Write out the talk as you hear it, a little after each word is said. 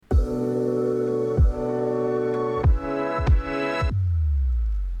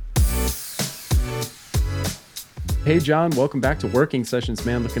Hey, John, welcome back to Working Sessions,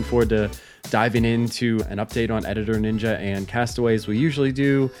 man. Looking forward to diving into an update on Editor Ninja and Castaway as we usually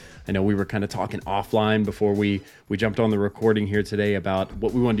do. I know we were kind of talking offline before we jumped on the recording here today about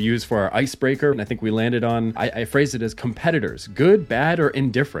what we wanted to use for our icebreaker. And I think we landed on, I phrased it as competitors, good, bad, or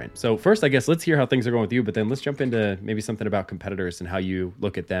indifferent. So first, I guess, let's hear how things are going with you, but then let's jump into maybe something about competitors and how you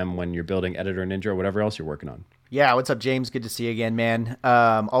look at them when you're building Editor Ninja or whatever else you're working on. Yeah, what's up, James? Good to see you again, man.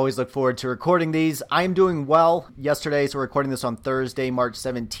 Always look forward to recording these. I'm doing well yesterday, so we're recording this on Thursday, March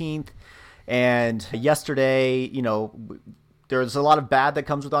 17th. And yesterday, there's a lot of bad that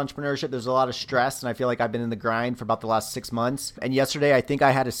comes with entrepreneurship. There's a lot of stress, and I feel like I've been in the grind for about the last 6 months. And yesterday, I think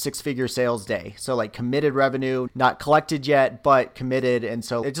I had a 6-figure sales day. So like committed revenue, not collected yet, but committed. And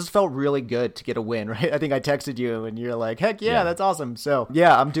so it just felt really good to get a win, right? I think I texted you and you're like, heck yeah, that's awesome. So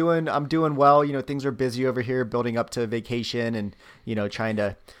yeah, I'm doing well. Things are busy over here building up to vacation and, trying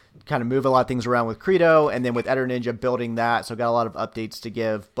to kind of move a lot of things around with Credo and then with Editor Ninja building that. So got a lot of updates to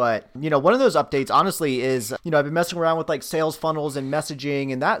give. But, one of those updates, honestly, is, I've been messing around with like sales funnels and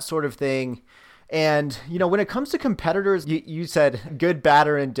messaging and that sort of thing. And, when it comes to competitors, you said good, bad,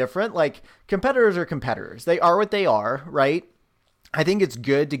 or indifferent. Like competitors are competitors. They are what they are, right? I think it's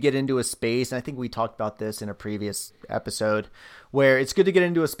good to get into a space, and I think we talked about this in a previous episode, where it's good to get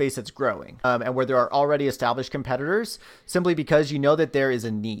into a space that's growing and where there are already established competitors simply because you know that there is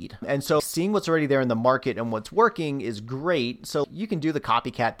a need. And so seeing what's already there in the market and what's working is great. So you can do the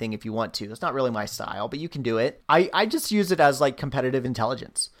copycat thing if you want to. It's not really my style, but you can do it. I just use it as like competitive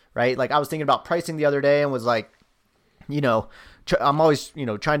intelligence, right? Like I was thinking about pricing the other day and was like, I'm always,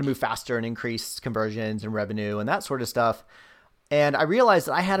 trying to move faster and increase conversions and revenue and that sort of stuff. And I realized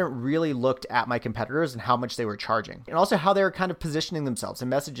that I hadn't really looked at my competitors and how much they were charging and also how they were kind of positioning themselves and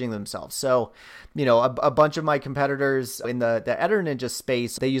messaging themselves. So, a bunch of my competitors in the Editor Ninja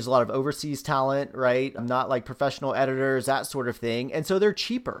space, they use a lot of overseas talent, right? I'm not like professional editors, that sort of thing. And so they're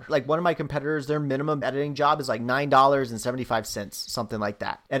cheaper. Like one of my competitors, their minimum editing job is like $9.75, something like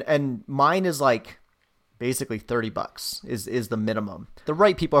that. And mine is like basically $30 is the minimum. The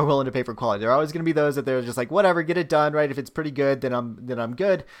right people are willing to pay for quality. There are always going to be those that they're just like, whatever, get it done, right? If it's pretty good, then I'm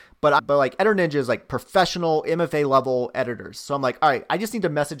good. But like Editor Ninja is like professional MFA level editors. So I'm like, all right, I just need to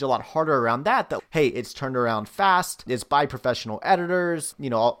message a lot harder around that. That hey, it's turned around fast. It's by professional editors.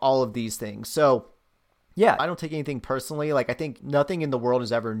 All of these things. So yeah, I don't take anything personally. Like I think nothing in the world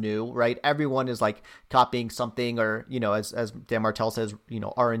is ever new, right? Everyone is like copying something or, as Dan Martell says,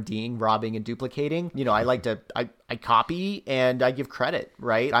 R&Ding, robbing and duplicating. I copy and I give credit,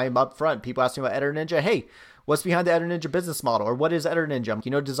 right? I am upfront. People ask me about Editor Ninja. Hey, what's behind the Editor Ninja business model? Or what is Editor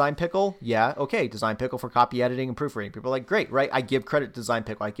Ninja? Design Pickle? Yeah. Okay. Design Pickle for copy editing and proofreading. People are like, great, right? I give credit to Design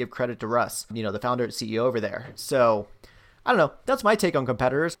Pickle. I give credit to Russ, the founder and CEO over there. So I don't know. That's my take on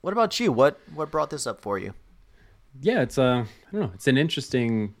competitors. What about you? What brought this up for you? Yeah, it's I don't know. It's an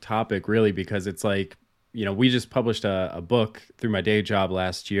interesting topic, really, because it's like, we just published a book through my day job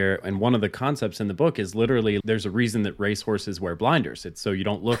last year. And one of the concepts in the book is literally there's a reason that racehorses wear blinders. It's so you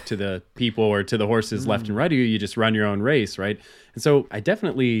don't look to the people or to the horses left and right of you. You just run your own race, right? And so I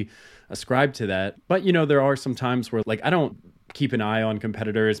definitely ascribe to that. But, there are some times where like I don't keep an eye on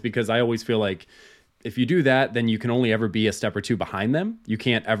competitors because I always feel like if you do that, then you can only ever be a step or two behind them. You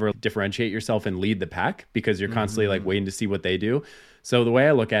can't ever differentiate yourself and lead the pack because you're constantly like waiting to see what they do. So the way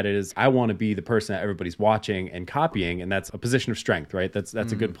I look at it is I want to be the person that everybody's watching and copying. And that's a position of strength, right? That's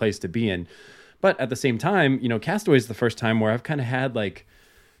a good place to be in. But at the same time, Castaway is the first time where I've kind of had like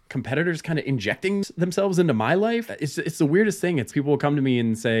competitors kind of injecting themselves into my life. It's the weirdest thing. It's people will come to me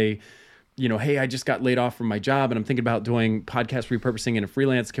and say, hey, I just got laid off from my job and I'm thinking about doing podcast repurposing in a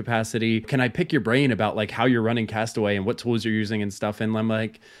freelance capacity. Can I pick your brain about like how you're running Castaway and what tools you're using and stuff? And I'm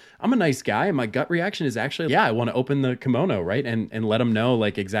like, I'm a nice guy. And my gut reaction is actually, yeah, I want to open the kimono, right? And let them know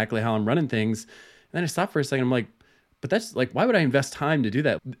like exactly how I'm running things. And then I stop for a second. I'm like, but that's like, why would I invest time to do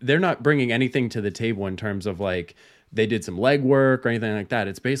that? They're not bringing anything to the table in terms of like, they did some legwork or anything like that.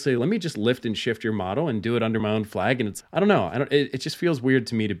 It's basically, let me just lift and shift your model and do it under my own flag. And it's, I don't know. It just feels weird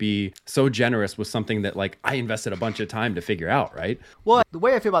to me to be so generous with something that like I invested a bunch of time to figure out, right? Well, the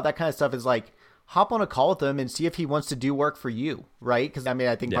way I feel about that kind of stuff is like, hop on a call with him and see if he wants to do work for you, right? Because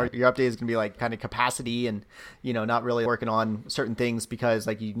I think part of your update is going to be like kind of capacity and, not really working on certain things because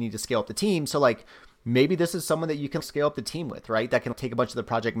like you need to scale up the team. So like, maybe this is someone that you can scale up the team with, right? That can take a bunch of the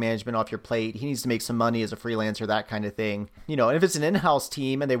project management off your plate. He needs to make some money as a freelancer, that kind of thing. And if it's an in-house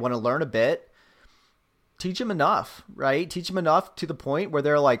team and they want to learn a bit, teach them enough, right? Teach them enough to the point where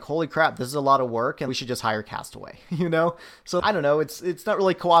they're like, holy crap, this is a lot of work and we should just hire Castaway, So I don't know. It's not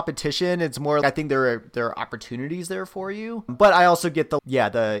really competition. It's more, I think there are opportunities there for you. But I also get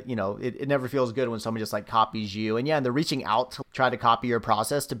it never feels good when someone just like copies you. And the reaching out to try to copy your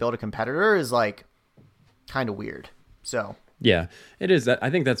process to build a competitor is like kind of weird. So yeah, it is.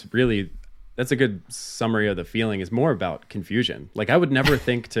 I think that's a good summary of the feeling, is more about confusion. Like, I would never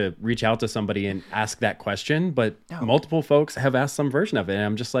think to reach out to somebody and ask that question, but multiple folks have asked some version of it. And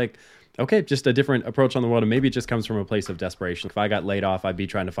I'm just like, okay, just a different approach on the world. And maybe it just comes from a place of desperation. If I got laid off, I'd be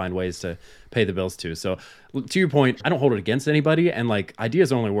trying to find ways to pay the bills too. So to your point, I don't hold it against anybody. And like,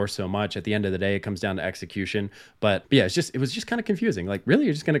 ideas are only worth so much. At the end of the day, it comes down to execution. But yeah, it was just kind of confusing. Like, really,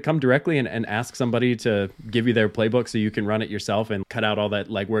 you're just going to come directly and ask somebody to give you their playbook so you can run it yourself and cut out all that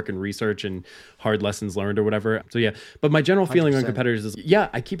legwork and research and hard lessons learned or whatever. So yeah, but my general feeling 100%. On competitors is,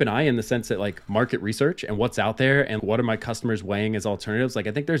 I keep an eye in the sense that like market research and what's out there and what are my customers weighing as alternatives. Like,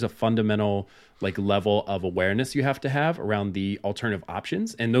 I think there's a fundamental like level of awareness you have to have around the alternative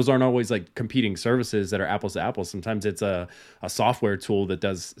options. And those aren't always like competing services that are apples to apples. Sometimes it's a software tool that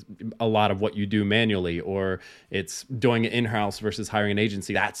does a lot of what you do manually, or it's doing it in-house versus hiring an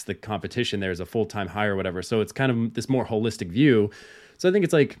agency. That's the competition. There's a full-time hire or whatever. So it's kind of this more holistic view. So I think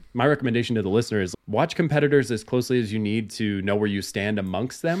it's like, my recommendation to the listener is watch competitors as closely as you need to know where you stand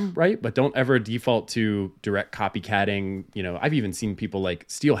amongst them, right? But don't ever default to direct copycatting. I've even seen people like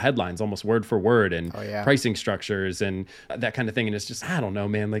steal headlines almost word for word and pricing structures and that kind of thing. And it's just, I don't know,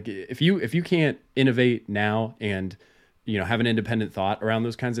 man. Like, if you can't innovate now and have an independent thought around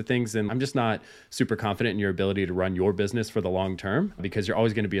those kinds of things, then I'm just not super confident in your ability to run your business for the long term, because you're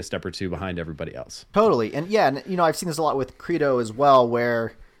always going to be a step or two behind everybody else. Totally. And I've seen this a lot with Credo as well,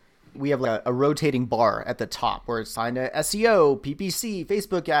 where we have like a rotating bar at the top where it's signed to SEO, PPC,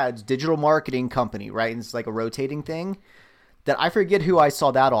 Facebook ads, digital marketing company, right? And it's like a rotating thing that I forget who I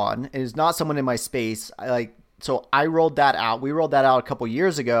saw that on. It is not someone in my space. So I rolled that out. We rolled that out a couple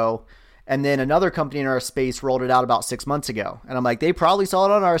years ago. And then another company in our space rolled it out about 6 months ago. And I'm like, they probably saw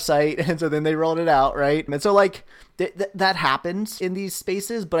it on our site. And so then they rolled it out, right? And so like that happens in these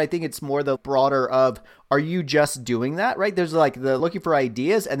spaces. But I think it's more the broader of, are you just doing that, right? There's like the looking for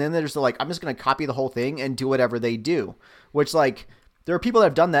ideas. And then there's the like, I'm just going to copy the whole thing and do whatever they do. Which like, there are people that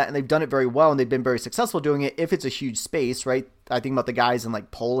have done that and they've done it very well and they've been very successful doing it if it's a huge space, right? I think about the guys in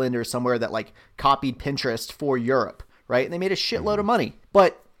like Poland or somewhere that like copied Pinterest for Europe, right? And they made a shitload of money.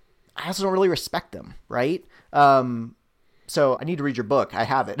 But I also don't really respect them, right? So I need to read your book. I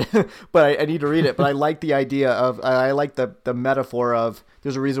have it, but I need to read it. But I like the idea of, I like the metaphor of,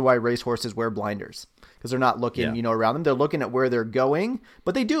 there's a reason why racehorses wear blinders, because they're not looking, around them. They're looking at where they're going,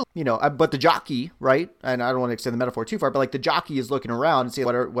 but they do, but the jockey, right? And I don't want to extend the metaphor too far, but like the jockey is looking around and see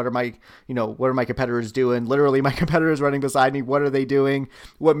what are my competitors doing? Literally my competitors running beside me. What are they doing?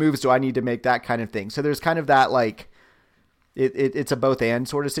 What moves do I need to make? That kind of thing. So there's kind of that like, it's a both and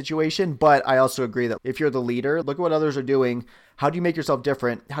sort of situation. But I also agree that if you're the leader, look at what others are doing. How do you make yourself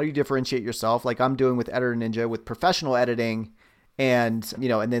different? How do you differentiate yourself? Like I'm doing with Editor Ninja with professional editing, and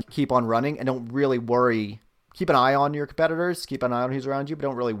and then keep on running and don't really worry. Keep an eye on your competitors, keep an eye on who's around you, but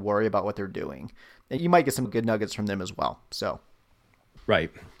don't really worry about what they're doing. And you might get some good nuggets from them as well. So,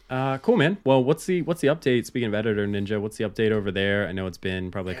 right. Cool, man. Well, what's the update? Speaking of Editor Ninja, what's the update over there? I know it's been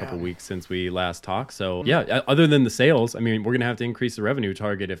probably a couple weeks since we last talked. So yeah, other than the sales, I mean, we're going to have to increase the revenue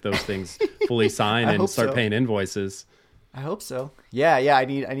target if those things fully sign and start paying invoices. I hope so. Yeah. I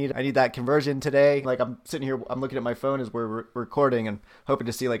need that conversion today. Like I'm sitting here, I'm looking at my phone as we're recording and hoping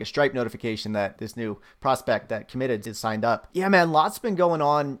to see like a Stripe notification that this new prospect that committed is signed up. Yeah, man, lots been going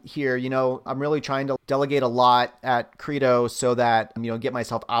on here. I'm really trying to delegate a lot at Credo so that, get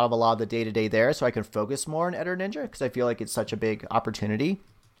myself out of a lot of the day-to-day there so I can focus more on Editor Ninja, because I feel like it's such a big opportunity.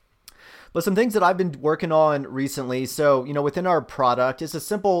 But some things that I've been working on recently. So, within our product, it's a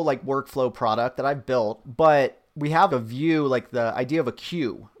simple like workflow product that I've built, but we have a view, like the idea of a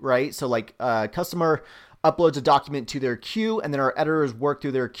queue, right? So like a customer uploads a document to their queue, and then our editors work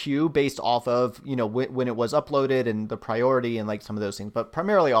through their queue based off of, when it was uploaded and the priority and like some of those things, but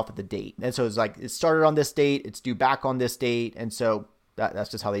primarily off of the date. And so it's like, it started on this date, it's due back on this date. And so that's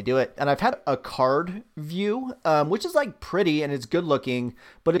just how they do it. And I've had a card view, which is like pretty and it's good looking,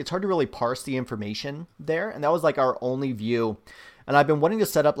 but it's hard to really parse the information there. And that was like our only view. And I've been wanting to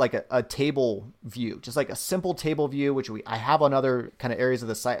set up like a table view, just like a simple table view, which I have on other kind of areas of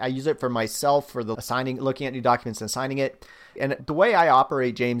the site. I use it for myself for the assigning, looking at new documents and assigning it. And the way I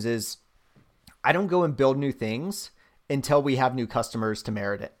operate, James, is I don't go and build new things until we have new customers to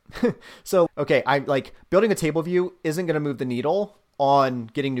merit it. So, okay, I like building a table view isn't going to move the needle on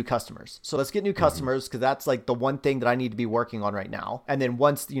getting new customers. So let's get new customers, because that's like the one thing that I need to be working on right now. And then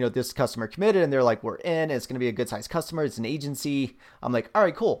once, this customer committed and they're like, we're in, it's going to be a good sized customer, it's an agency, I'm like, all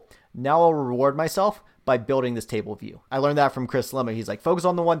right, cool. Now I'll reward myself by building this table view. I learned that from Chris Lemma. He's like, focus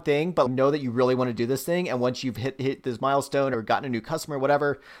on the one thing, but know that you really want to do this thing. And once you've hit this milestone or gotten a new customer,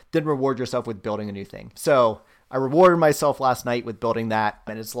 whatever, then reward yourself with building a new thing. So I rewarded myself last night with building that,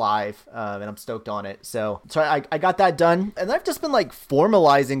 and it's live, and I'm stoked on it. So I got that done, and I've just been like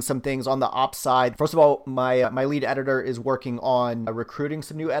formalizing some things on the ops side. First of all, my lead editor is working on recruiting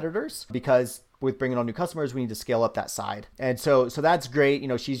some new editors, because with bringing on new customers, we need to scale up that side. And so that's great.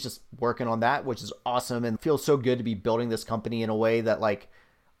 She's just working on that, which is awesome, and feels so good to be building this company in a way that like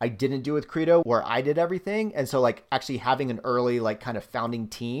I didn't do with Credo, where I did everything. And so like actually having an early like kind of founding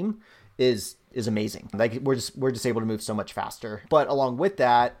team is amazing. Like we're just able to move so much faster. But along with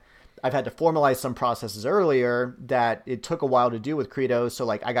that, I've had to formalize some processes earlier that it took a while to do with Credo. So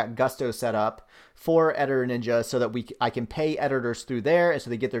like I got Gusto set up for Editor Ninja so that I can pay editors through there, and so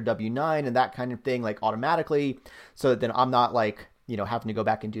they get their W-9 and that kind of thing like automatically, so that then I'm not like having to go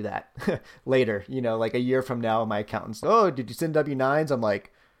back and do that later. Like a year from now, my accountant's, oh, did you send W-9s? I'm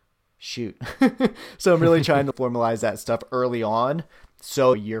like, shoot. So I'm really trying to formalize that stuff early on,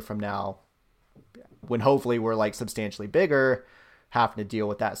 so a year from now, when hopefully we're like substantially bigger, having to deal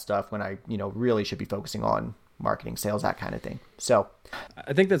with that stuff when I, really should be focusing on marketing, sales, that kind of thing. So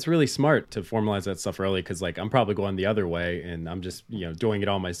I think that's really smart to formalize that stuff early, because like I'm probably going the other way and I'm just doing it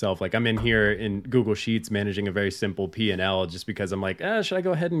all myself. Like I'm in here in Google Sheets managing a very simple P&L just because I'm like, should I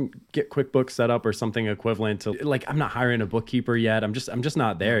go ahead and get QuickBooks set up or something equivalent to, like, I'm not hiring a bookkeeper yet. I'm just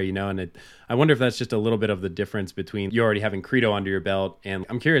not there, and I wonder if that's just a little bit of the difference between you already having Credo under your belt. And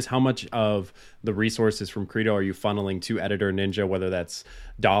I'm curious, how much of the resources from Credo are you funneling to Editor Ninja, whether that's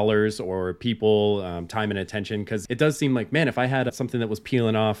dollars or people, time and attention? Because it does seem like, man, if I had something that was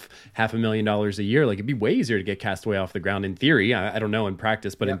peeling off $500,000 a year, like it'd be way easier to get Castaway off the ground in theory. I don't know in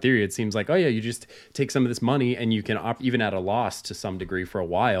practice, but in theory, it seems like, oh yeah, you just take some of this money and you can even at a loss to some degree for a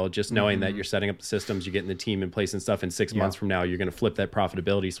while, just knowing that you're setting up the systems, you're getting the team in place and stuff. And 6 months from now, you're going to flip that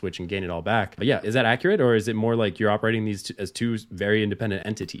profitability switch and gain it all back. But yeah, is that accurate? Or is it more like you're operating these as two very independent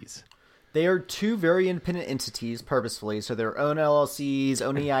entities? They are two very independent entities purposefully. So their own LLCs,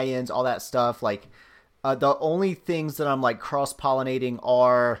 own EINs, all that stuff. Like the only things that I'm like cross-pollinating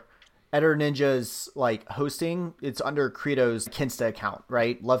are Editor Ninja's like hosting. It's under Credo's Kinsta account,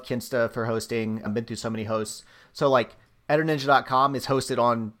 right? Love Kinsta for hosting. I've been through so many hosts. So like editorninja.com is hosted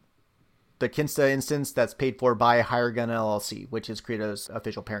on the Kinsta instance that's paid for by HireGun LLC, which is Credo's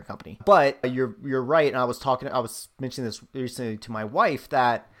official parent company. But you're right. And I was mentioning this recently to my wife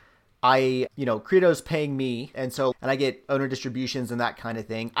that Credo's paying me, and I get owner distributions and that kind of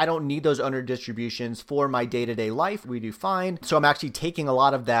thing. I don't need those owner distributions for my day-to-day life. We do fine. So I'm actually taking a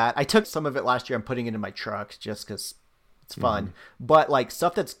lot of that. I took some of it last year. I'm putting it in my truck just because it's fun. But like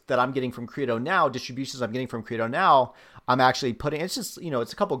stuff that I'm getting from Credo now, distributions I'm getting from Credo now, I'm actually putting, it's just,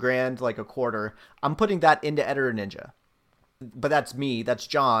 it's a couple grand, like a quarter. I'm putting that into Editor Ninja. But that's me, that's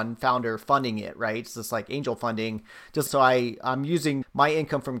John, founder, funding it, right? It's just like angel funding. Just so I'm using my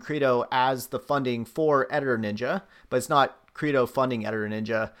income from Credo as the funding for Editor Ninja, but it's not Credo funding Editor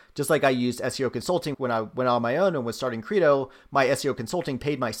Ninja. Just like I used SEO consulting when I went on my own and was starting Credo, my SEO consulting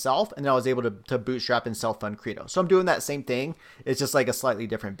paid myself, and then I was able to bootstrap and self-fund Credo. So I'm doing that same thing. It's just like a slightly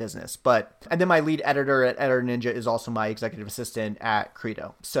different business. And then my lead editor at Editor Ninja is also my executive assistant at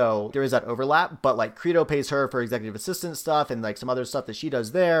Credo. So there is that overlap, but like Credo pays her for executive assistant stuff and like some other stuff that she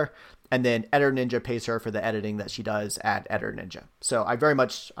does there. And then Editor Ninja pays her for the editing that she does at Editor Ninja. So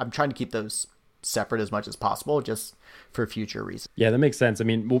I'm trying to keep those separate as much as possible, just for future reasons. Yeah, that makes sense. I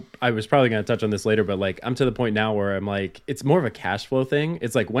mean, I was probably going to touch on this later, but like I'm to the point now where I'm like, it's more of a cash flow thing.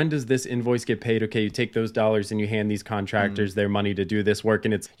 It's like, when does this invoice get paid? Okay, you take those dollars and you hand these contractors their money to do this work,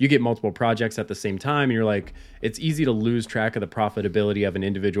 and you get multiple projects at the same time, and you're like, it's easy to lose track of the profitability of an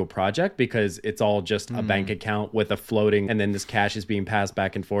individual project because it's all just a bank account with a floating, and then this cash is being passed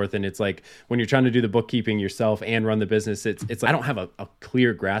back and forth. And it's like, when you're trying to do the bookkeeping yourself and run the business, it's like, I don't have a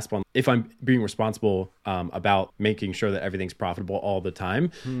clear grasp on if I'm being responsible about making sure that everything's profitable all the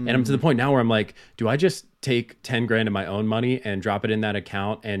time. And I'm to the point now where I'm like, do I just take 10 grand of my own money and drop it in that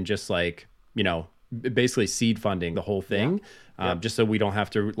account and just like, basically seed funding the whole thing, just so we don't have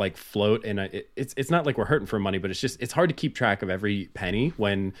to like float. And it's not like we're hurting for money, but it's hard to keep track of every penny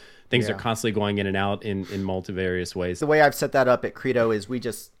when things are constantly going in and out in multivarious ways. The way I've set that up at Credo is we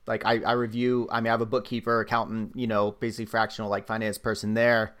just like, I review, I have a bookkeeper, accountant, basically fractional like finance person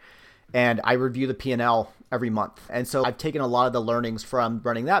there. and I review the P&L every month. And so I've taken a lot of the learnings from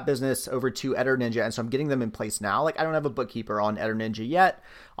running that business over to Editor Ninja. And so I'm getting them in place now. Like I don't have a bookkeeper on Editor Ninja yet.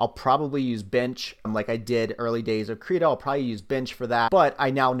 I'll probably use Bench like I did early days of Credo. I'll probably use Bench for that. But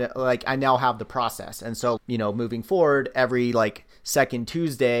I now know, I now have the process. And so, moving forward, every second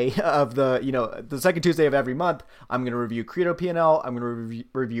Tuesday of the second Tuesday of every month, I'm going to review Credo P&L. I'm going to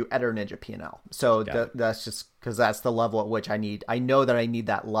review Editor Ninja P&L. So that's just because that's the level at which I know that I need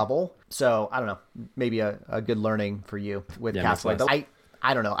that level. So I don't know, maybe a good learning for you with Castaway. But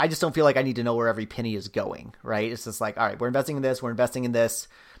I don't know. I just don't feel like I need to know where every penny is going, right? It's just like, all right, we're investing in this. We're investing in this.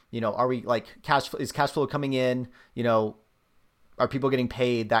 Are we is cash flow coming in? Are people getting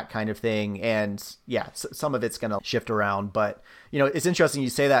paid? That kind of thing. And yeah, some of it's going to shift around. But, it's interesting you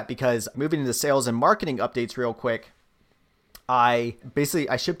say that because moving into sales and marketing updates real quick, I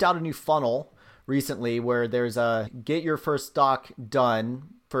shipped out a new funnel recently where there's a get your first doc done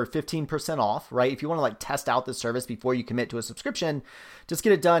for 15% off, right? If you want to test out the service before you commit to a subscription, just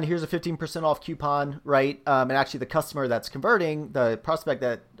get it done. Here's a 15% off coupon, right? And actually the customer that's converting, the prospect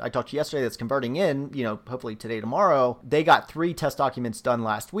that I talked to yesterday that's converting in, hopefully today, tomorrow, they got 3 test documents done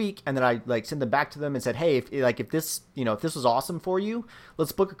last week. And then I sent them back to them and said, hey, if this was awesome for you,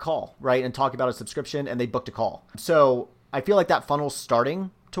 let's book a call, right? And talk about a subscription. And they booked a call. So I feel like that funnel's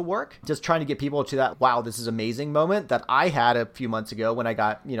starting to work, just trying to get people to that, wow, this is amazing moment that I had a few months ago when I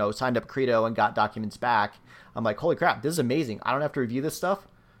got, signed up Credo and got documents back. I'm like, holy crap, this is amazing. I don't have to review this stuff.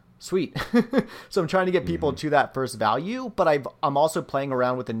 Sweet. So I'm trying to get people to that first value, but I'm also playing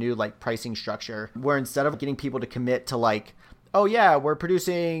around with a new pricing structure where instead of getting people to commit to oh yeah, we're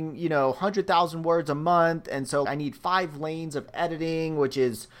producing, 100,000 words a month. And so I need 5 lanes of editing, which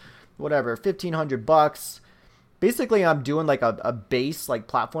is whatever, $1,500. Basically, I'm doing a base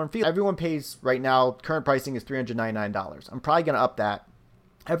platform fee. Everyone pays right now, current pricing is $399. I'm probably going to up that.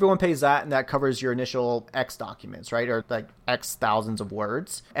 Everyone pays that, and that covers your initial X documents, right? Or X thousands of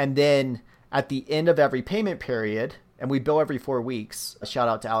words. And then at the end of every payment period, and we bill every 4 weeks, a shout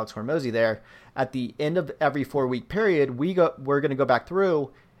out to Alex Hormozy there. At the end of every 4-week period, we're going to go back through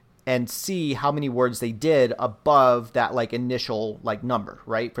and see how many words they did above that initial number,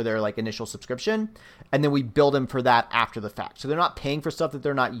 right? For their initial subscription. And then we bill them for that after the fact. So they're not paying for stuff that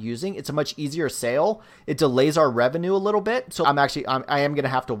they're not using. It's a much easier sale. It delays our revenue a little bit. So I am going to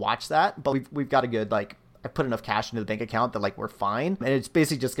have to watch that, but we've got a good, I put enough cash into the bank account that we're fine. And it's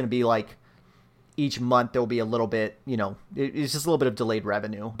basically just going to be each month there'll be a little bit, it's just a little bit of delayed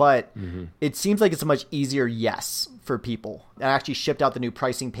revenue, but it seems like it's a much easier yes for people. I actually shipped out the new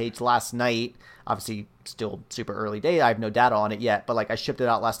pricing page last night. Obviously still super early day. I have no data on it yet, but I shipped it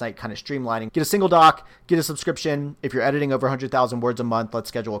out last night, kind of streamlining, get a single doc, get a subscription. If you're editing over 100,000 words a month, let's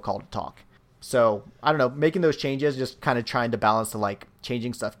schedule a call to talk. So I don't know, making those changes, just kind of trying to balance the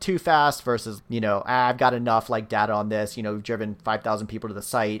changing stuff too fast versus, I've got enough data on this, we've driven 5,000 people to the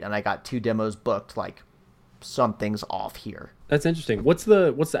site and I got 2 demos booked, something's off here. That's interesting. What's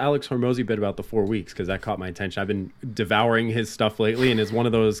the Alex Hormozy bit about the 4 weeks? Because that caught my attention. I've been devouring his stuff lately and is one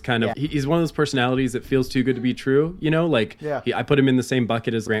of those kind of, he's one of those personalities that feels too good to be true, I put him in the same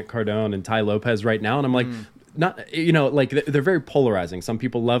bucket as Grant Cardone and Ty Lopez right now. And I'm not, they're very polarizing. Some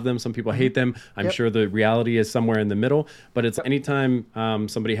people love them, some people hate them. I'm sure the reality is somewhere in the middle, but it's anytime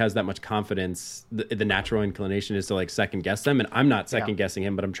somebody has that much confidence, the natural inclination is to second guess them. And I'm not second guessing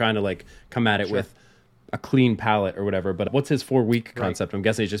him, but I'm trying to come at it with a clean palette or whatever. But what's his 4-week concept? I'm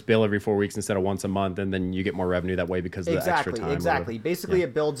guessing it's just bill every 4 weeks instead of once a month, and then you get more revenue that way because of the extra time. Exactly. Basically,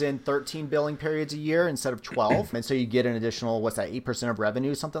 it builds in 13 billing periods a year instead of 12. And so you get an additional, 8% of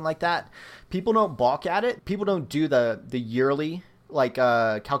revenue, something like that. People don't balk at it. People don't do the yearly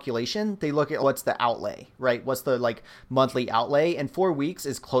calculation. They look at what's the outlay, right? What's the monthly outlay, and 4 weeks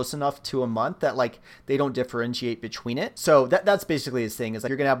is close enough to a month that they don't differentiate between it. So that's basically his thing is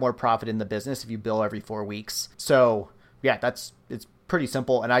you're gonna have more profit in the business if you bill every 4 weeks. So yeah, it's pretty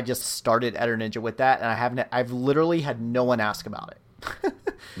simple. And I just started Editor Ninja with that, and I've literally had no one ask about it.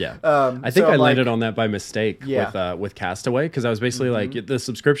 Yeah. I think I landed on that by mistake with Castaway, because I was basically the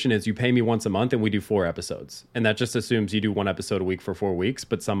subscription is you pay me once a month and we do 4 episodes. And that just assumes you do 1 episode a week for 4 weeks,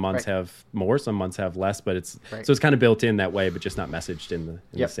 but some months have more, some months have less, but so it's kind of built in that way, but just not messaged in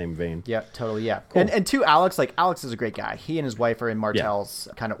the same vein. Yeah, totally. Yeah. Cool. And to Alex, Alex is a great guy. He and his wife are in Martell's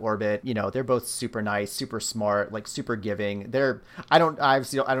kind of orbit. They're both super nice, super smart, super giving. I don't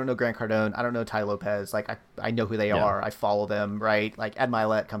know Grant Cardone. I don't know Ty Lopez. I know who they are. I follow them, right? Ed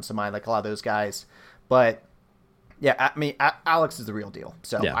Milet comes to mind, a lot of those guys. But yeah, I mean, Alex is the real deal.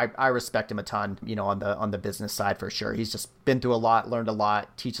 So I respect him a ton, on the business side for sure. He's just been through a lot, learned a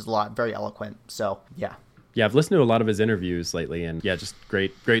lot, teaches a lot, very eloquent. So yeah. Yeah, I've listened to a lot of his interviews lately, and yeah, just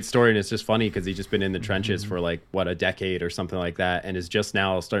great story. And it's just funny because he's just been in the trenches for like a decade or something like that, and is just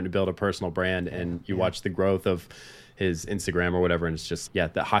now starting to build a personal brand. And you watch the growth of his Instagram or whatever, and it's just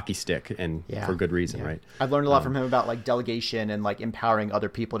the hockey stick, and for good reason, right? I've learned a lot from him about like delegation and like empowering other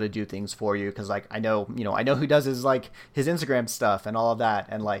people to do things for you, because like I know who does his Instagram stuff and all of that,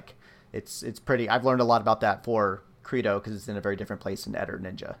 and like it's pretty. I've learned a lot about that for Credo because it's in a very different place in Editor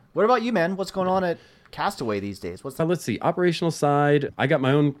Ninja. What about you, man? What's going on at Castaway these days? What's let's see, operational side, I got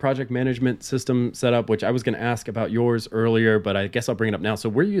my own project management system set up, which I was going to ask about yours earlier, but I guess I'll bring it up now. So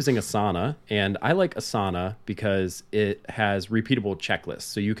we're using Asana, and I like Asana because it has repeatable checklists.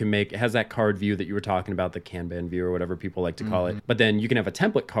 So you can it has that card view that you were talking about, the Kanban view or whatever people like to call it. But then you can have a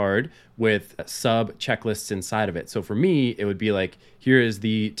template card with sub checklists inside of it. So for me, it would be like, here is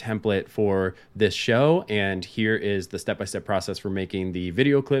the template for this show, and here is the step-by-step process for making the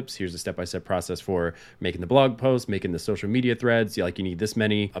video clips. Here's the step-by-step process for making the blog post, making the social media threads. You need this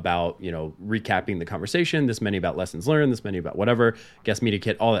many about, recapping the conversation, this many about lessons learned, this many about whatever, guest media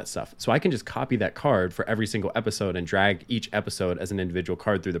kit, all that stuff. So I can just copy that card for every single episode and drag each episode as an individual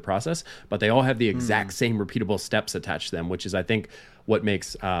card through the process, but they all have the exact same repeatable steps attached to them, which is, I think, what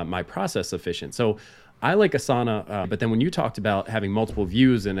makes my process efficient. So I like Asana, but then when you talked about having multiple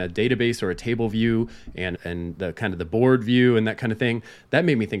views in a database or a table view and the kind of the board view and that kind of thing, that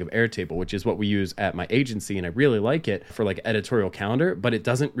made me think of Airtable, which is what we use at my agency, and I really like it for like editorial calendar, but it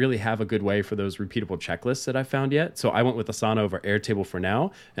doesn't really have a good way for those repeatable checklists that I found yet. So I went with Asana over Airtable for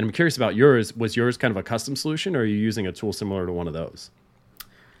now, and I'm curious about yours. Was yours kind of a custom solution, or are you using a tool similar to one of those?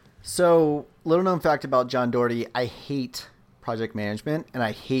 So, little known fact about John Doherty, I hate project management, and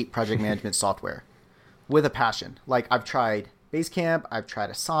I hate project management software. With a passion. Like, I've tried Basecamp, I've tried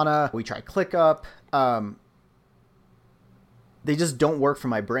Asana, we tried ClickUp. They just don't work for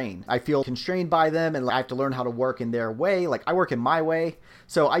my brain. I feel constrained by them, and I have to learn how to work in their way. Like, I work in my way.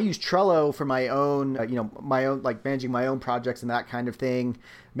 So I use Trello for my own, my own, like managing my own projects and that kind of thing,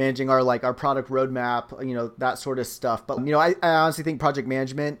 managing our product roadmap, that sort of stuff. But, I honestly think project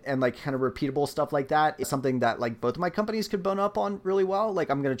management and like kind of repeatable stuff like that is something that like both of my companies could bone up on really well. Like,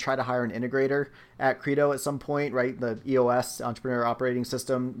 I'm going to try to hire an integrator at Credo at some point, right? The EOS, Entrepreneur Operating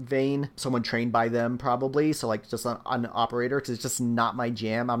System vein, someone trained by them probably. So like just an operator, because it's just not my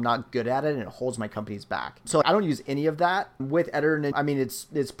jam. I'm not good at it, and it holds my companies back. So I don't use any of that. With Editor, I mean,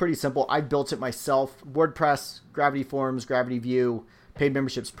 it's pretty simple. I built it myself. WordPress, Gravity Forms, Gravity View, Paid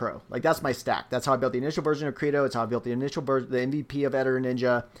Memberships Pro. Like, that's my stack. That's how I built the initial version of Credo. It's how I built the initial version, the MVP of Editor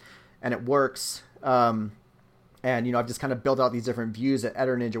Ninja, and it works. And, I've just kind of built out these different views at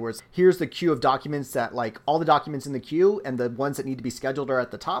Editor Ninja, where here's the queue of documents that, like, all the documents in the queue and the ones that need to be scheduled are at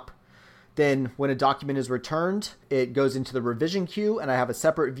the top. Then when a document is returned, it goes into the revision queue, and I have a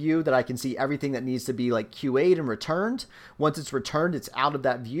separate view that I can see everything that needs to be like QA'd and returned. Once it's returned, it's out of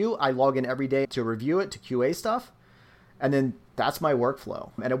that view. I log in every day to review it, to QA stuff. And then that's my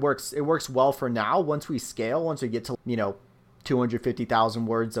workflow. And it works well for now. Once we scale, once we get to, 250,000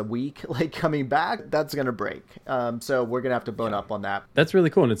 words a week, like coming back, that's going to break. So we're going to have to bone up on that. That's really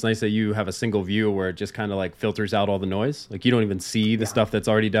cool. And it's nice that you have a single view where it just kind of like filters out all the noise. Like, you don't even see the stuff that's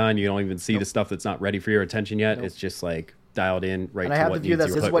already done. You don't even see the stuff that's not ready for your attention yet. It's just like dialed in right and to I have what the view needs that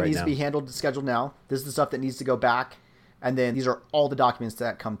to this is what needs to be handled, scheduled now. This is the stuff that needs to go back. And then these are all the documents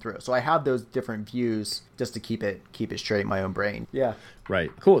that come through. So I have those different views just to keep it straight in my own brain. Yeah. Right.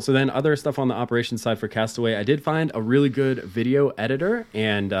 Cool. So then other stuff on the operations side for Castaway, I did find a really good video editor,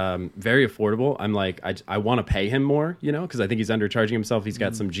 and very affordable. I'm like, I want to pay him more, because I think he's undercharging himself. He's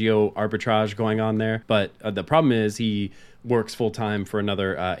got some geo arbitrage going on there. But the problem is he works full time for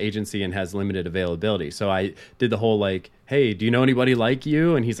another agency and has limited availability. So I did the whole like, hey, do you know anybody like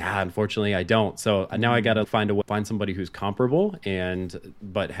you? And he's, unfortunately I don't. So now I got to find somebody who's comparable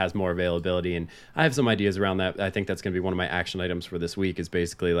but has more availability. And I have some ideas around that. I think that's going to be one of my action items for this week, is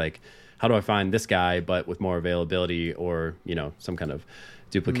basically like, how do I find this guy, but with more availability, or, some kind of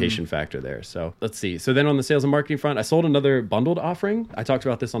duplication factor there. So let's see. So then on the sales and marketing front, I sold another bundled offering. I talked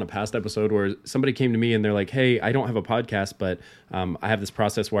about this on a past episode where somebody came to me and they're like, hey, I don't have a podcast, but I have this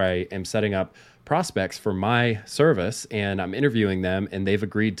process where I am setting up prospects for my service, and I'm interviewing them, and they've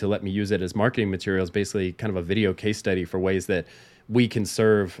agreed to let me use it as marketing materials, basically kind of a video case study for ways that we can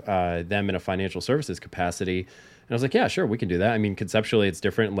serve them in a financial services capacity. And I was like, yeah, sure, we can do that. I mean, conceptually, it's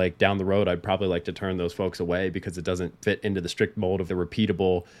different. Like, down the road, I'd probably like to turn those folks away because it doesn't fit into the strict mold of the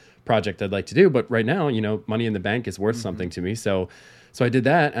repeatable project I'd like to do. But right now, Money in the Bank is worth something to me. So So I did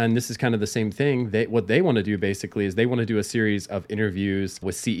that, and this is kind of the same thing. What they want to do basically is they want to do a series of interviews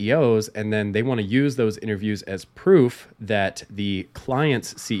with CEOs, and then they want to use those interviews as proof that the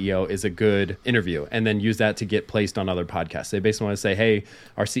client's CEO is a good interview, and then use that to get placed on other podcasts. They basically want to say, hey,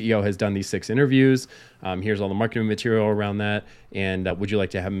 our CEO has done these 6 interviews. Here's all the marketing material around that. And would you like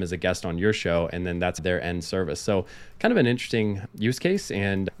to have him as a guest on your show? And then that's their end service. So kind of an interesting use case.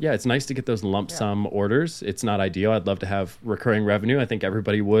 And yeah, it's nice to get those lump sum orders. It's not ideal. I'd love to have recurring revenue. I think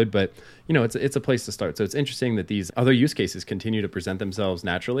everybody would, but it's a place to start. So it's interesting that these other use cases continue to present themselves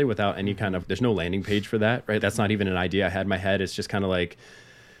naturally without any kind of, there's no landing page for that, right? That's not even an idea I had in my head. It's just kind of like,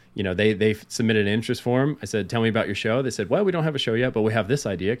 they submitted an interest form. I said, tell me about your show. They said, well, we don't have a show yet, but we have this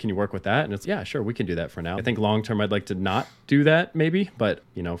idea. Can you work with that? And it's, yeah, sure, we can do that for now. I think long-term, I'd like to not do that maybe, but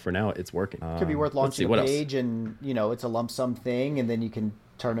for now it's working. Could be worth launching a page and, it's a lump sum thing. And then you can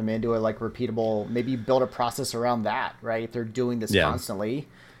turn them into a repeatable, maybe build a process around that, right? If they're doing this constantly,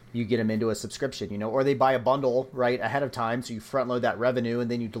 you get them into a subscription, or they buy a bundle right ahead of time. So you front load that revenue and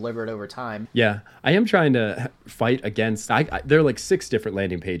then you deliver it over time. Yeah. I am trying to fight against, there are 6 different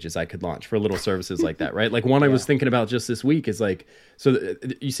landing pages I could launch for little services like that, right? Like one I was thinking about just this week is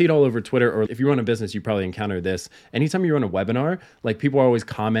you see it all over Twitter, or if you run a business, you probably encounter this. Anytime you run a webinar, people are always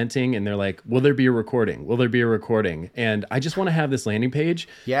commenting and they're like, will there be a recording? Will there be a recording? And I just want to have this landing page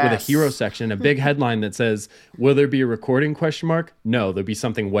with a hero section, a big headline that says, will there be a recording? ? No, there'll be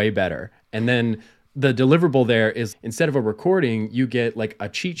something way better. And then the deliverable there is, instead of a recording, you get a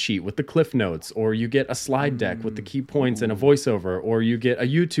cheat sheet with the cliff notes, or you get a slide deck with the key points and a voiceover, or you get a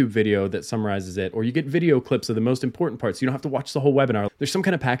YouTube video that summarizes it, or you get video clips of the most important parts. You don't have to watch the whole webinar. There's some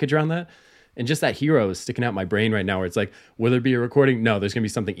kind of package around that. And just that hero is sticking out in my brain right now, where it's like, will there be a recording? No, there's going to be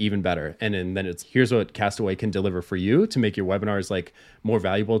something even better. And then it's, here's what Castaway can deliver for you to make your webinars more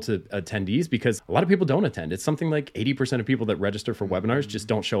valuable to attendees, because a lot of people don't attend. It's something like 80% of people that register for webinars just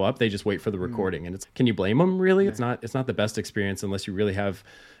don't show up. They just wait for the recording. And can you blame them really? It's not the best experience unless you really have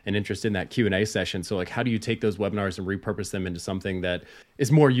an interest in that Q&A session. So how do you take those webinars and repurpose them into something that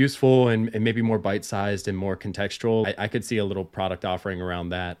is more useful and maybe more bite-sized and more contextual? I could see a little product offering around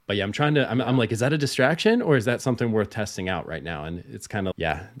that. But yeah, I'm like, is that a distraction or is that something worth testing out right now? And it's kind of,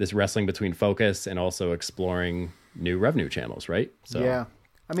 this wrestling between focus and also exploring new revenue channels, right? So yeah.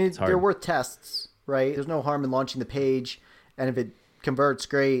 I mean, they're worth tests, right? There's no harm in launching the page. And if it converts,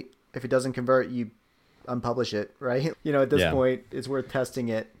 great. If it doesn't convert, you unpublish it, right? At this point, it's worth testing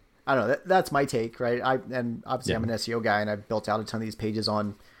it. I don't know. That's my take, right? And obviously I'm an SEO guy, and I've built out a ton of these pages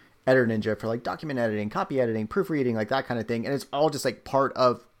on Editor Ninja for document editing, copy editing, proofreading, that kind of thing. And it's all just part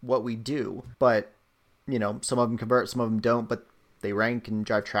of what we do. But, some of them convert, some of them don't, but they rank and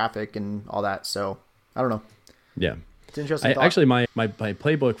drive traffic and all that. So I don't know. Yeah. It's interesting. Actually, my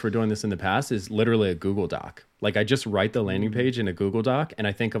playbook for doing this in the past is literally a Google Doc. I just write the landing page in a Google Doc, and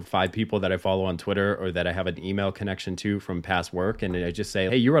I think of 5 people that I follow on Twitter or that I have an email connection to from past work. And I just say,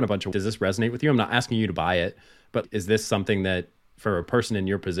 hey, you run a bunch of, does this resonate with you? I'm not asking you to buy it, but is this something that, for a person in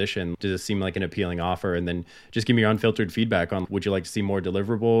your position, does this seem like an appealing offer? And then just give me your unfiltered feedback on, would you like to see more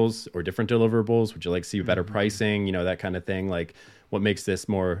deliverables or different deliverables? Would you like to see better pricing? That kind of thing. What makes this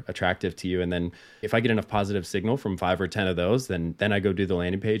more attractive to you? And then if I get enough positive signal from 5 or 10 of those, then I go do the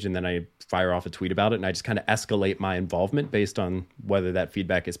landing page, and then I fire off a tweet about it. And I just kind of escalate my involvement based on whether that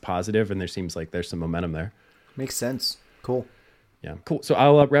feedback is positive. And there seems like there's some momentum there. Makes sense. Cool. Yeah, cool. So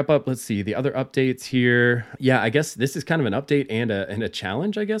I'll wrap up. Let's see the other updates here. Yeah, I guess this is kind of an update and a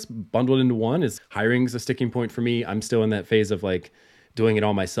challenge, I guess, bundled into one. Is hiring is a sticking point for me. I'm still in that phase of doing it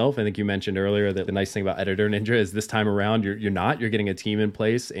all myself. I think you mentioned earlier that the nice thing about Editor Ninja is this time around, you're getting a team in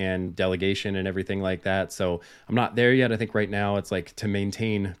place and delegation and everything like that. So I'm not there yet. I think right now it's to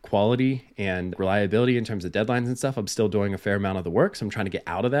maintain quality and reliability in terms of deadlines and stuff. I'm still doing a fair amount of the work. So I'm trying to get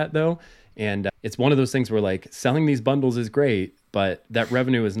out of that though. And it's one of those things where selling these bundles is great, but that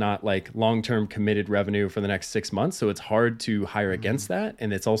revenue is not long-term committed revenue for the next 6 months. So it's hard to hire against that.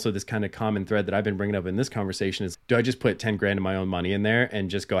 And it's also this kind of common thread that I've been bringing up in this conversation is, do I just put 10 grand of my own money in there and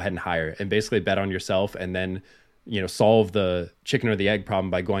just go ahead and hire and basically bet on yourself and then, solve the chicken or the egg problem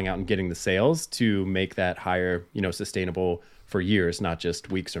by going out and getting the sales to make that hire, sustainable for years, not just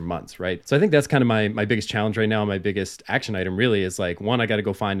weeks or months, right? So I think that's kind of my biggest challenge right now. My biggest action item really is one, I got to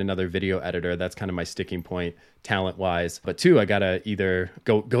go find another video editor. That's kind of my sticking point talent-wise. But 2, I got to either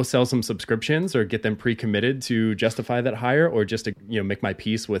go sell some subscriptions or get them pre-committed to justify that hire, or just to make my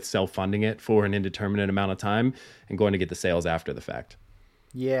peace with self-funding it for an indeterminate amount of time and going to get the sales after the fact.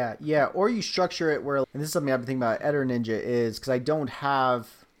 Yeah. Or you structure it where, and this is something I've been thinking about Editor Ninja, is because I don't have,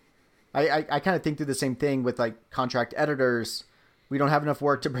 I kind of think through the same thing with contract editors, we don't have enough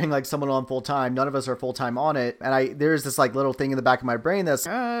work to bring like someone on full time. None of us are full time on it. And there's this like little thing in the back of my brain that's,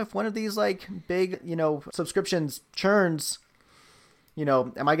 if one of these like big, subscriptions churns,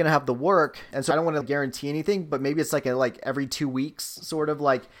 am I going to have the work? And so I don't want to guarantee anything, but maybe it's like every 2 weeks, sort of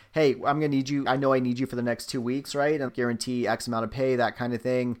like, hey, I'm going to need you. I know I need you for the next 2 weeks, right? And guarantee X amount of pay, that kind of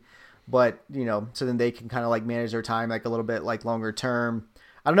thing. But, so then they can kind of like manage their time like a little bit like longer term.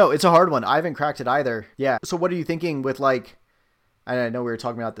 I don't know. It's a hard one. I haven't cracked it either. Yeah. So what are you thinking with like, I know we were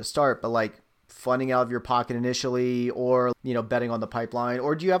talking about at the start, but like funding out of your pocket initially, or, betting on the pipeline,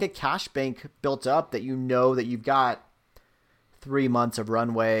 or do you have a cash bank built up that that you've got 3 months of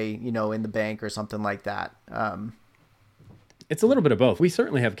runway, in the bank or something like that? It's a little bit of both. We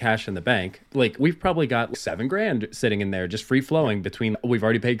certainly have cash in the bank. Like we've probably got $7,000 sitting in there, just free flowing between, we've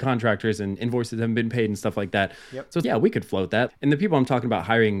already paid contractors and invoices haven't been paid and stuff like that. Yep. So yeah, we could float that. And the people I'm talking about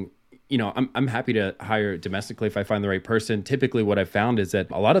hiring, I'm happy to hire domestically if I find the right person. Typically what I've found is that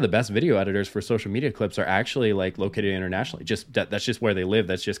a lot of the best video editors for social media clips are actually like located internationally. Just that's just where they live.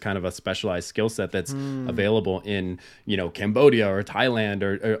 That's just kind of a specialized skill set that's available in, Cambodia or Thailand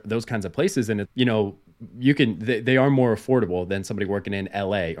or those kinds of places. And they are more affordable than somebody working in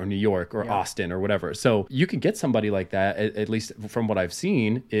LA or New York or Austin or whatever. So you could get somebody like that, at least from what I've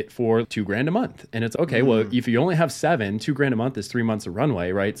seen, it for $2,000 a month. And it's okay. Well, if you only have 7, $2,000 a month is 3 months of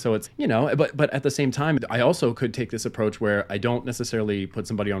runway, right? So it's, but at the same time, I also could take this approach where I don't necessarily put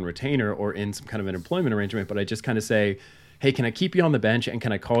somebody on retainer or in some kind of an employment arrangement, but I just kind of say, hey, can I keep you on the bench and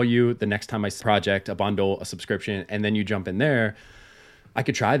can I call you the next time I project, a bundle, a subscription, and then you jump in there? I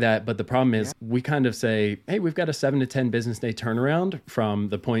could try that, but the problem is we kind of say, hey, we've got a 7 to 10 business day turnaround from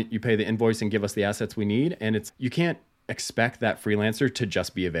the point you pay the invoice and give us the assets we need. And you can't expect that freelancer to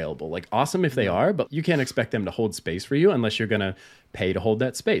just be available. Like awesome if they are, but you can't expect them to hold space for you unless you're going to pay to hold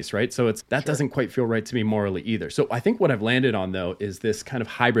that space, right? So that doesn't quite feel right to me morally either. So I think what I've landed on though is this kind of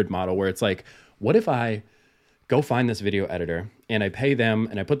hybrid model where it's like, what if I go find this video editor and I pay them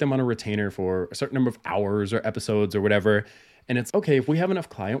and I put them on a retainer for a certain number of hours or episodes or whatever. And it's okay, if we have enough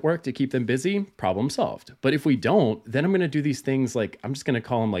client work to keep them busy, problem solved. But if we don't, then I'm going to do these things like, I'm just going to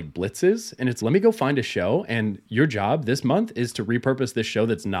call them like blitzes. And it's let me go find a show. And your job this month is to repurpose this show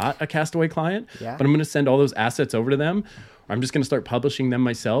that's not a Castaway client. Yeah. But I'm going to send all those assets over to them. Or I'm just going to start publishing them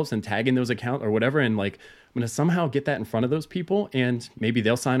myself and tagging those accounts or whatever. And like, I'm going to somehow get that in front of those people and maybe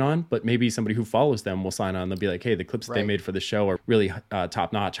they'll sign on, but maybe somebody who follows them will sign on. They'll be like, hey, the clips that they made for the show are really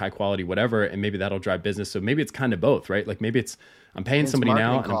top notch, high quality, whatever. And maybe that'll drive business. So maybe it's kind of both, right? Like maybe I'm paying somebody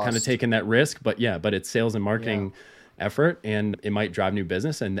now and I'm kind of taking that risk, but it's sales and marketing effort and it might drive new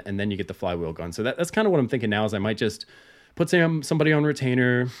business and then you get the flywheel going. So that's kind of what I'm thinking now is I might just put somebody on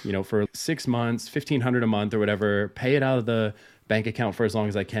retainer, for 6 months, $1,500 a month or whatever, pay it out of the bank account for as long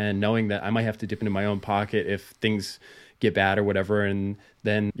as I can, knowing that I might have to dip into my own pocket if things get bad or whatever. And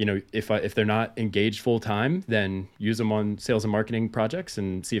then, if they're not engaged full time, then use them on sales and marketing projects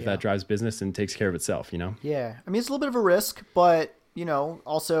and see if that drives business and takes care of itself, Yeah. I mean, it's a little bit of a risk, but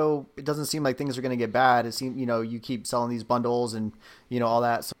also it doesn't seem like things are going to get bad. It seems, you keep selling these bundles and, all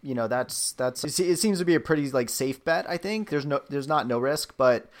that. So, it seems to be a pretty like safe bet. I think there's not no risk,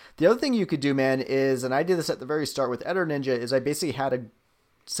 but the other thing you could do, man, is, and I did this at the very start with Editor Ninja, is I basically had a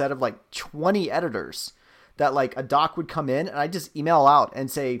set of like 20 editors that like a doc would come in and I just email out and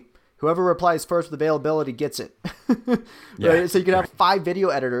say, whoever replies first with availability gets it. Right? So you can have 5 video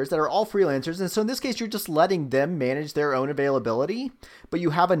editors that are all freelancers. And so in this case, you're just letting them manage their own availability, but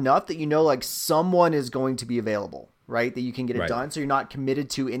you have enough that like someone is going to be available, right? That you can get it done. So you're not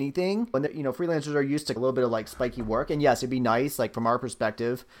committed to anything. When freelancers are used to a little bit of like spiky work. And yes, it'd be nice, like from our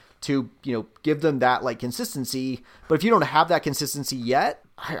perspective, to, give them that like consistency. But if you don't have that consistency yet,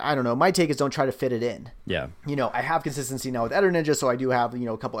 I don't know. My take is don't try to fit it in. Yeah. I have consistency now with Editor Ninja, so I do have,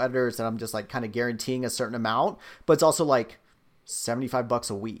 a couple editors that I'm just like kind of guaranteeing a certain amount, but it's also like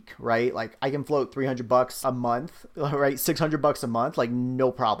 $75 a week, right? Like I can float $300 a month, right? $600 a month, like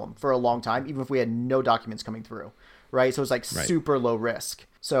no problem for a long time, even if we had no documents coming through, right? So it's like super low risk.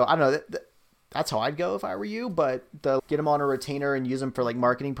 So I don't know. That's how I'd go if I were you, but get them on a retainer and use them for like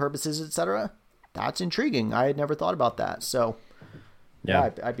marketing purposes, etc. That's intriguing. I had never thought about that. So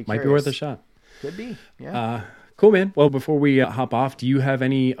yeah, I'd be curious. Might be worth a shot. Could be. Yeah. Cool, man. Well, before we hop off, do you have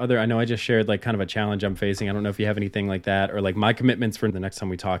any other, I know I just shared like kind of a challenge I'm facing. I don't know if you have anything like that or like my commitments for the next time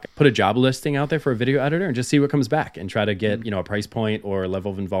we talk. Put a job listing out there for a video editor and just see what comes back and try to get, a price point or a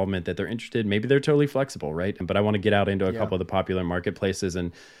level of involvement that they're interested. Maybe they're totally flexible, right? But I want to get out into a couple of the popular marketplaces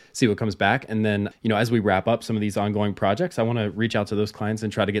and see what comes back. And then, as we wrap up some of these ongoing projects, I want to reach out to those clients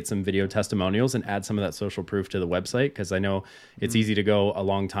and try to get some video testimonials and add some of that social proof to the website. Cause I know it's easy to go a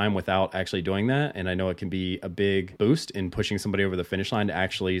long time without actually doing that. And I know it can be a big big boost in pushing somebody over the finish line to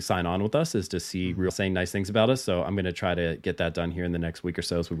actually sign on with us, is to see real saying nice things about us. So I'm going to try to get that done here in the next week or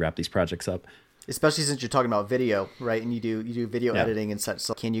so as we wrap these projects up. Especially since you're talking about video, right? And you do video editing and such.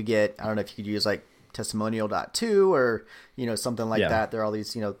 So can you get, I don't know if you could use like testimonial.to or, something like that. There are all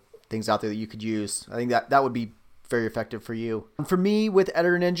these, things out there that you could use. I think that would be very effective for you. For me with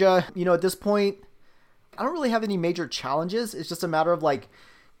Editor Ninja, at this point, I don't really have any major challenges. It's just a matter of like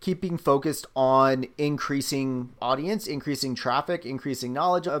keeping focused on increasing audience, increasing traffic, increasing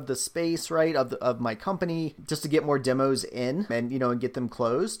knowledge of the space, right? Of my company, just to get more demos in and, and get them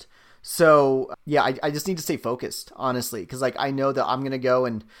closed. So yeah, I just need to stay focused, honestly, because like I know that I'm gonna go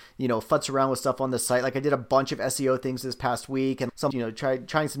and futz around with stuff on the site. Like I did a bunch of SEO things this past week, and some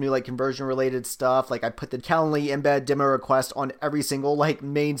trying some new like conversion related stuff. Like I put the Calendly embed demo request on every single like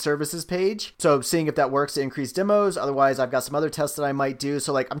main services page. So seeing if that works to increase demos. Otherwise, I've got some other tests that I might do.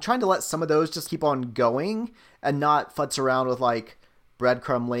 So like I'm trying to let some of those just keep on going and not futz around with like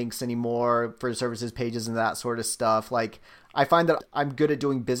breadcrumb links anymore for services pages and that sort of stuff. Like I find that I'm good at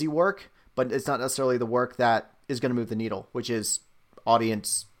doing busy work, but it's not necessarily the work that is going to move the needle, which is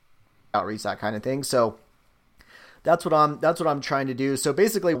audience outreach, that kind of thing. So that's what I'm trying to do. So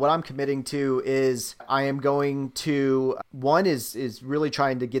basically what I'm committing to is I am going to, one is really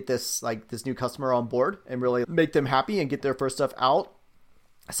trying to get this new customer on board and really make them happy and get their first stuff out.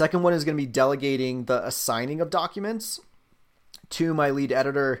 Second one is going to be delegating the assigning of documents to my lead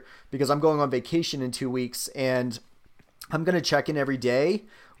editor, because I'm going on vacation in 2 weeks and I'm going to check in every day,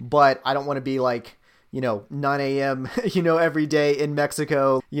 but I don't want to be like, 9 a.m., every day in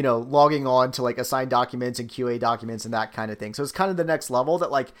Mexico, logging on to like assign documents and QA documents and that kind of thing. So it's kind of the next level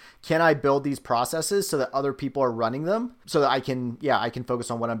that like, can I build these processes so that other people are running them so that I can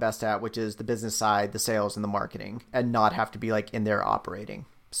focus on what I'm best at, which is the business side, the sales and the marketing, and not have to be like in there operating.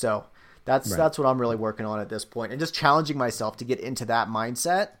 So that's what I'm really working on at this point, and just challenging myself to get into that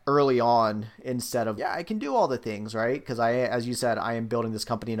mindset early on instead of, I can do all the things, right? Because as you said, I am building this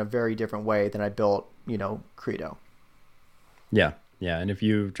company in a very different way than I built, Credo. Yeah. Yeah. And if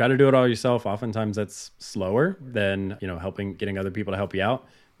you try to do it all yourself, oftentimes that's slower than, getting other people to help you out.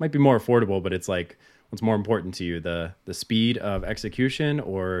 Might be more affordable, but it's like, what's more important to you, the speed of execution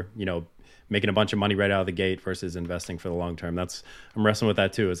or, making a bunch of money right out of the gate versus investing for the long term? I'm wrestling with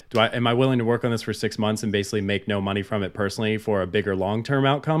that too. Am I willing to work on this for 6 months and basically make no money from it personally for a bigger long-term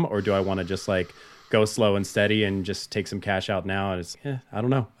outcome? Or do I want to just like go slow and steady and just take some cash out now? And it's, I don't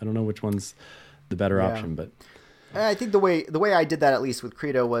know. I don't know which one's the better option, but I think the way I did that, at least with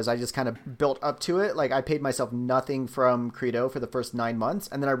Credo, was I just kind of built up to it. Like I paid myself nothing from Credo for the first 9 months,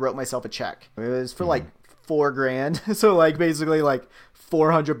 and then I wrote myself a check. It was for like $4,000. So like basically like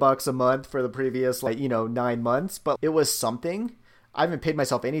 $400 a month for the previous 9 months, but it was something. I haven't paid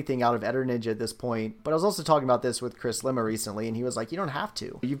myself anything out of Editor Ninja at this point, but I was also talking about this with Chris Lima recently, and he was like, you don't have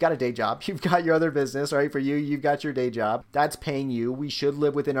to. You've got a day job. You've got your other business, right? For you, you've got your day job. That's paying you. We should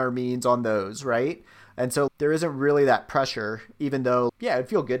live within our means on those, right? And so there isn't really that pressure, even though, it'd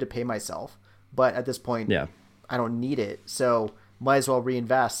feel good to pay myself. But at this point, I don't need it. So might as well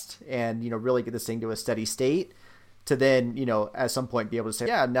reinvest and, really get this thing to a steady state to then, at some point be able to say,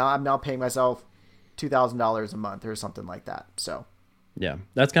 now I'm now paying myself $2,000 a month or something like that. So yeah,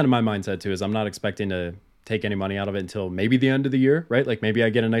 that's kind of my mindset too, is I'm not expecting to take any money out of it until maybe the end of the year, right? Like maybe I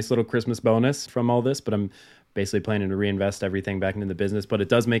get a nice little Christmas bonus from all this, but I'm basically planning to reinvest everything back into the business. But it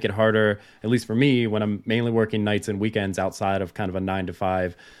does make it harder, at least for me, when I'm mainly working nights and weekends outside of kind of a 9 to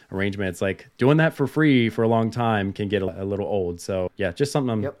 5 arrangement. It's like doing that for free for a long time can get a little old. So yeah, just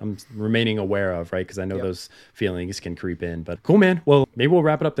something I'm remaining aware of, right? Because I know those feelings can creep in. But cool, man. Well, maybe we'll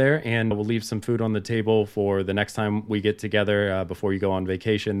wrap it up there, and we'll leave some food on the table for the next time we get together before you go on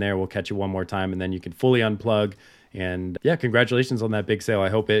vacation there. We'll catch you one more time, and then you can fully unplug. And congratulations on that big sale. I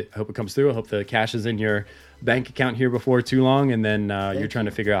hope it comes through. I hope the cash is in your bank account here before too long, and then you're trying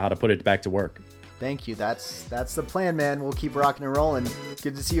to figure out how to put it back to work. Thank you. That's the plan, man. We'll keep rocking and rolling.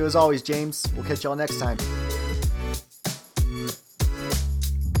 Good to see you as always, James. We'll catch y'all next time.